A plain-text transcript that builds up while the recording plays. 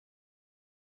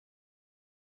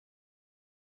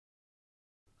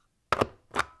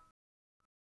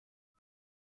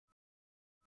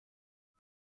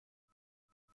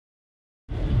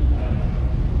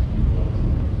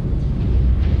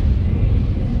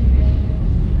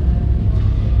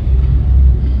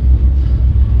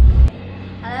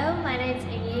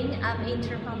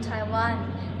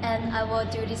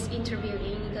this interview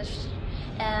in English.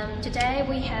 Today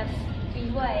we have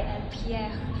Yi-Wei and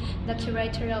Pierre, the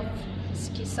curator of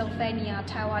Schizophrenia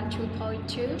Taiwan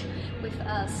 2.0 with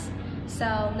us.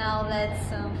 So now let's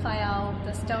find out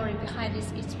the story behind this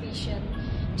exhibition.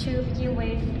 To begin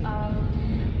with,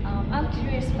 I'm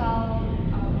curious about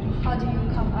how do you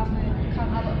come up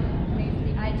with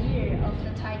the idea of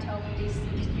the title of this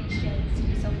exhibition,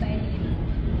 Schizophrenia?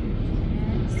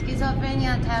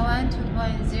 Schizophrenia Taiwan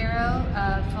 2.0.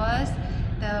 First,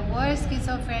 the word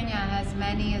schizophrenia has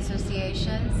many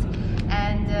associations,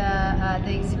 and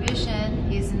the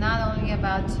exhibition is not only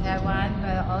about Taiwan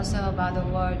but also about the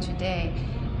world today.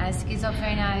 And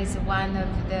schizophrenia is one of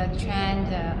the trend,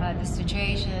 the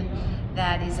situation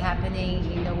that is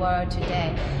happening in the world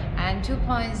today. And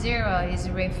 2.0 is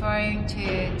referring to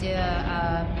the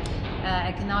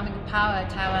economic power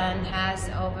Taiwan has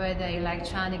over the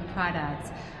electronic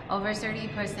products. Over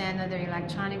 30% of the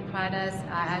electronic products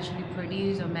are actually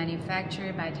produced or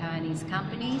manufactured by Taiwanese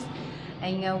companies.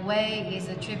 And in a way, it's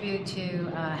a tribute to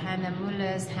Hannah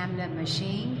Muller's Hamlet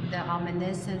machine, the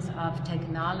omniscience of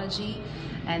technology,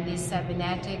 and these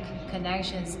cybernetic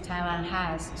connections Taiwan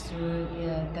has through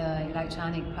the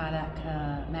electronic product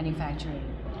manufacturing.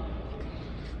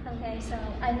 Okay, so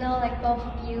I know like both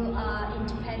of you are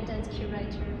independent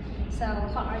curators. So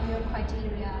what are your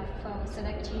criteria for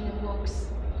selecting the works?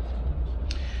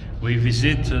 We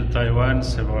visit Taiwan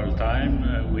several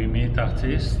times. We meet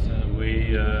artists.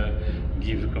 We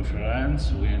give a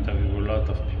conference. We interview a lot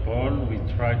of people. We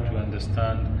try to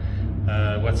understand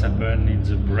what's happened in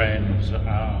the brain of the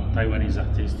Taiwanese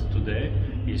artists today.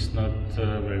 It's not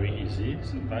very easy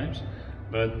sometimes,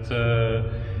 but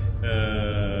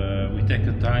we take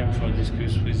the time for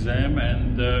discuss with them,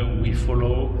 and we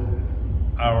follow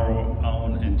our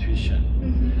own intuition.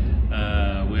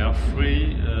 We are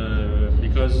free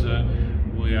because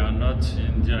we are not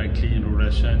directly in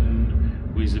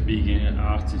relation with a big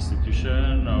art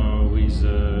institution or with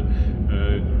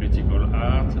critical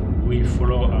art. We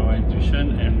follow our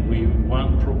intuition, and we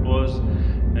want to propose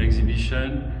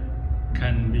exhibition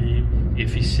can be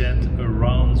efficient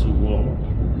around the world,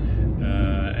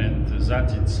 and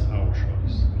that is our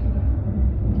choice.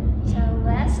 So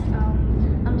last,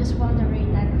 I'm just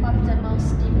wondering, like, what's the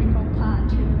most difficult part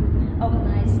to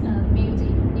organize a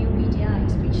new media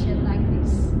exhibition like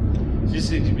this?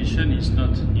 This exhibition is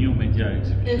not new media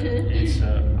exhibition. It's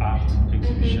an art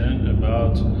exhibition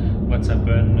about what's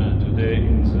happened today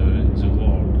in the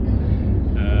world.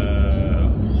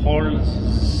 All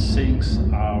things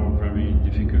are very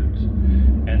difficult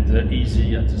and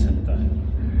easy at the same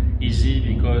time. Easy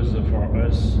because for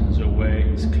us the way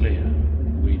is clear.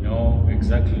 We know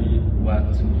exactly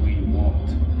what we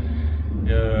want.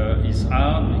 It's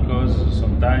hard because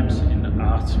sometimes in the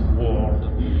art world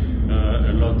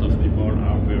a lot of people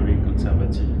are very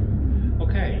conservative.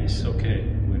 Okay, it's okay.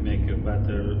 We make a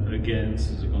battle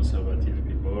against the conservative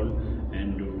people,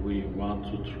 and we want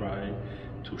to try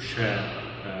to share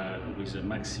with the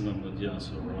maximum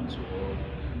audience around the world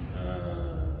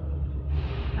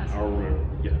our